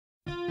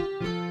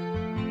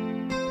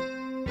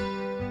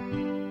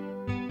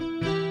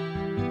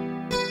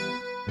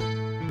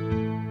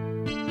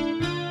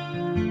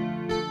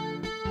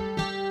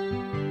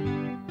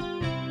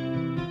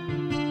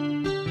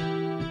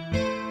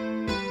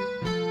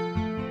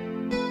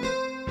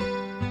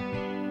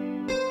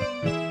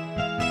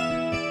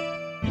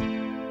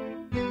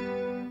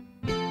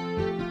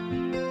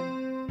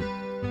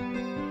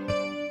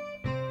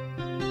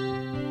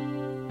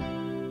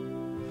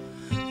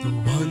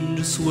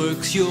Wondrous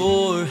works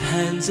your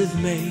hands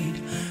have made,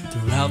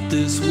 throughout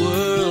this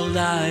world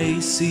I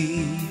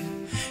see.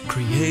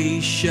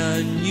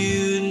 Creation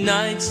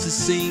unites to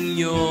sing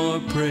your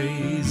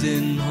praise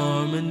in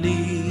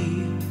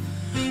harmony.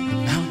 The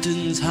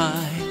mountains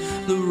high,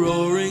 the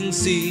roaring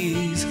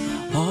seas,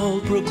 all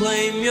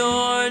proclaim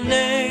your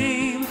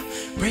name,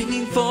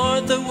 bringing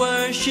forth a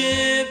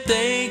worship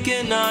they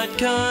cannot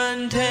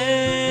contain.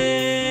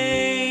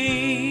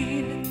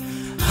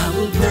 I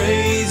will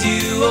praise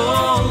you,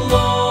 O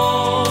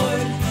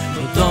Lord,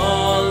 with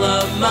all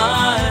of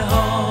my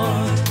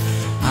heart.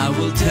 I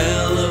will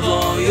tell of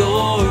all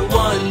your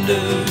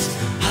wonders.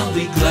 I'll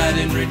be glad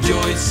and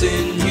rejoice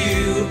in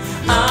you.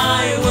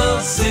 I will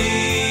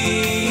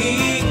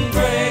sing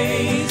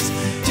praise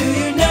to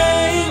your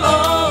name,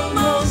 O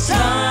Most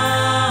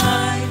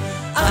High.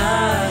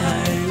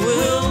 I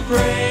will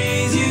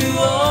praise you,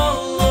 O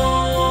Lord.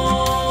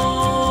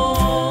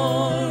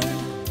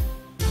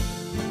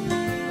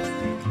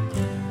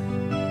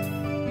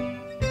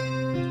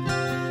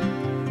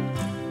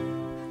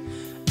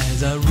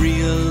 As I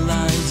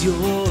realize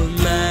your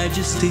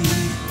majesty,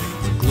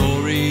 the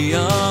glory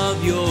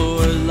of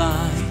your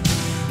light,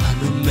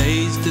 I'm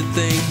amazed to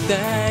think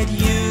that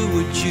you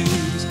would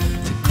choose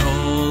to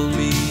call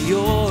me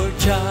your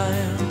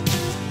child.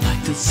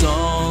 Like the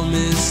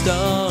psalmist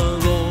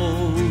of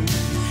old,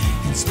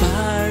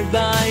 inspired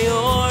by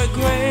your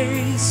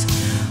grace,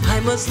 I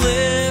must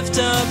lift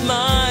up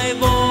my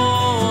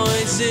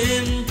voice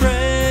in praise.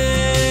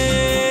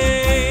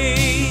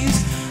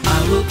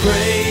 I will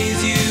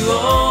praise you,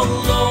 O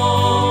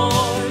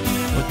Lord,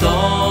 with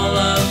all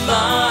of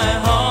my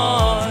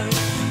heart.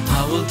 I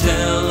will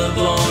tell of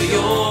all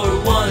your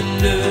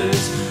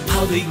wonders.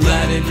 I'll be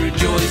glad and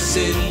rejoice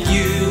in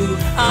you.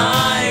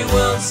 I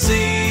will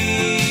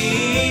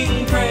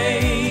sing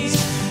praise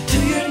to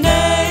your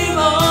name,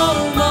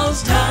 O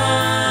Most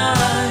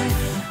High.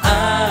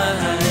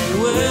 I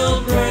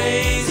will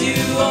praise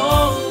you, O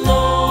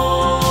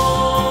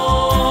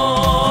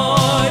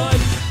Lord.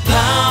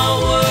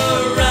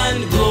 Power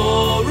and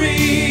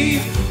glory,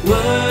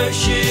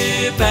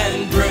 worship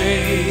and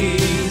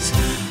praise,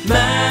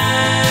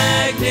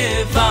 magnify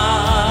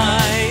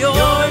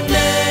your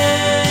name.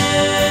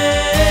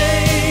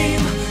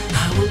 I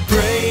will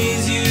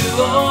praise you, O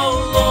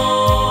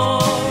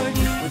Lord,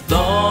 with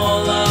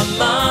all of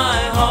my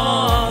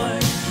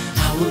heart.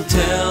 I will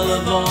tell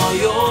of all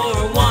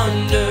your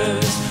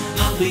wonders.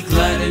 I'll be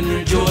glad and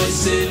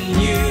rejoice in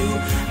you.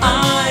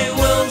 I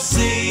will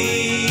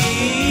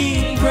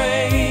sing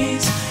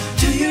praise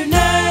to your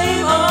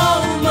name,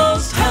 O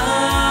Most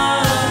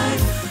High.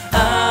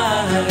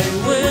 I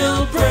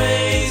will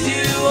praise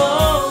you,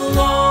 O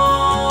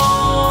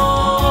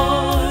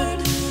Lord.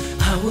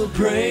 I will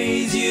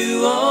praise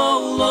you,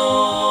 O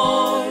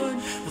Lord,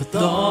 with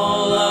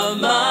all of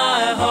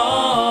my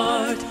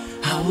heart.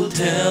 I will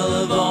tell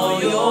of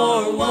all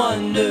your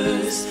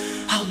wonders.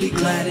 I'll be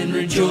glad and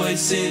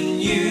rejoice in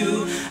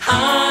you.